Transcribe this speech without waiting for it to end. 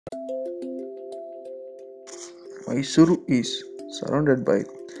Mysuru is surrounded by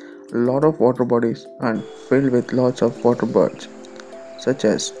a lot of water bodies and filled with lots of water birds such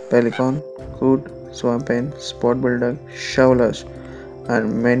as pelican, coot, swampane, spot builder, shovelers,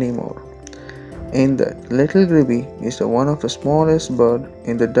 and many more. In that, little grebe is one of the smallest bird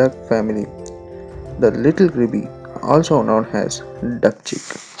in the duck family. The little grebe, also known as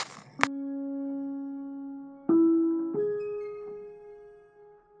dabchick.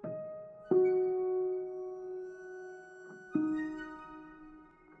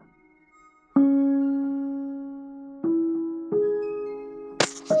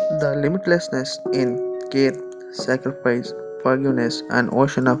 The limitlessness in care, sacrifice, forgiveness, and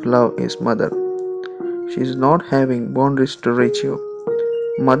ocean of love is mother. She is not having boundaries to reach you.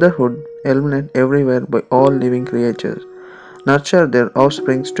 Motherhood eliminate everywhere by all living creatures. Nurture their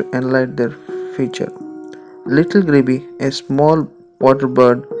offsprings to enlighten their future. Little grebe, a small water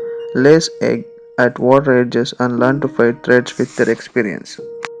bird, lays egg at water edges and learn to find threads with their experience.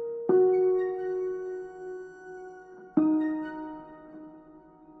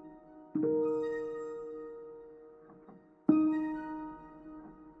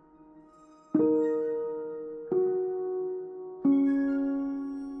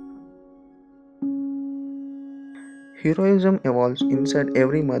 Heroism evolves inside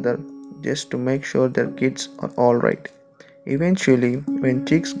every mother just to make sure their kids are alright. Eventually, when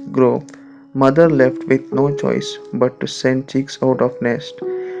chicks grow, mother left with no choice but to send chicks out of nest,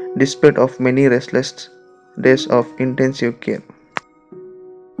 despite of many restless days of intensive care.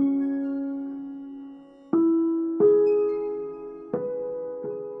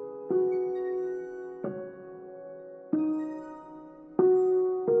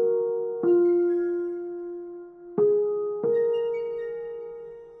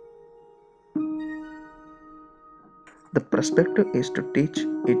 The perspective is to teach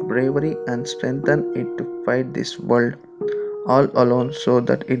it bravery and strengthen it to fight this world all alone so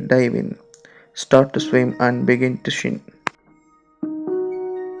that it dive in, start to swim and begin to shin.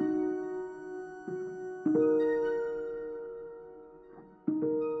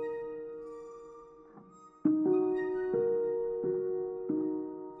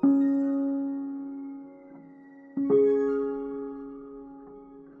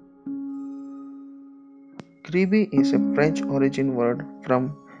 Grebe is a French origin word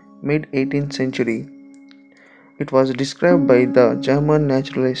from mid 18th century. It was described by the German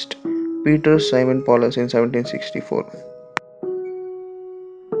naturalist Peter Simon Paulus in 1764.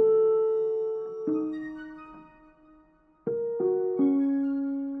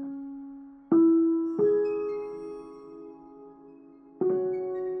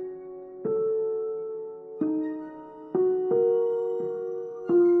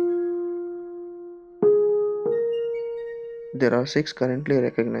 There are six currently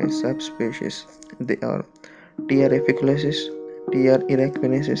recognized subspecies. They are Tr. efficacius, Tr.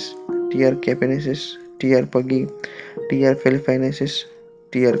 iraquensis, Tr. capensis, Tr. puggi, Tr. philippinensis,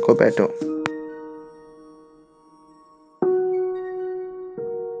 Tr. cobato.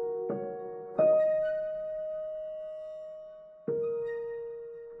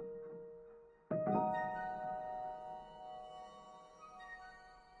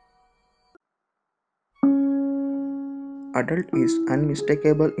 Adult is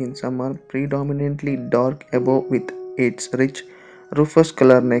unmistakable in summer, predominantly dark above with its rich rufous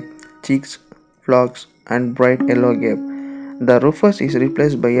color neck, cheeks, flanks, and bright yellow gape. The rufous is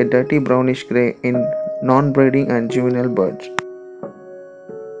replaced by a dirty brownish gray in non-breeding and juvenile birds.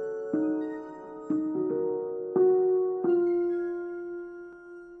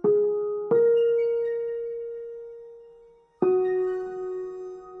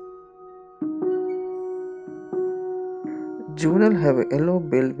 Juvenile have a yellow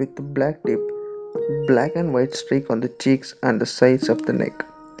bill with a black tip, black and white streak on the cheeks and the sides of the neck.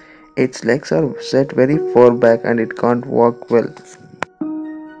 Its legs are set very far back and it can't walk well.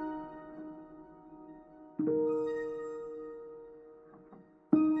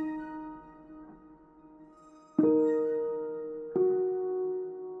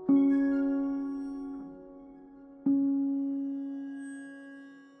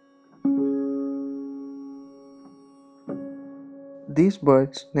 These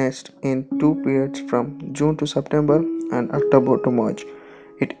birds nest in two periods from June to September and October to March.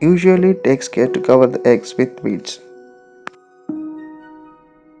 It usually takes care to cover the eggs with weeds.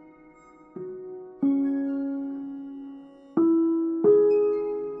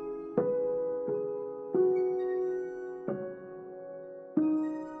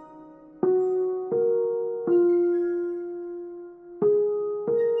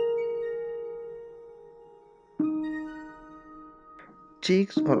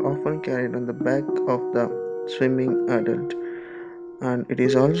 Cheeks are often carried on the back of the swimming adult, and it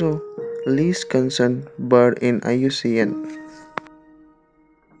is also least concerned bird in IUCN.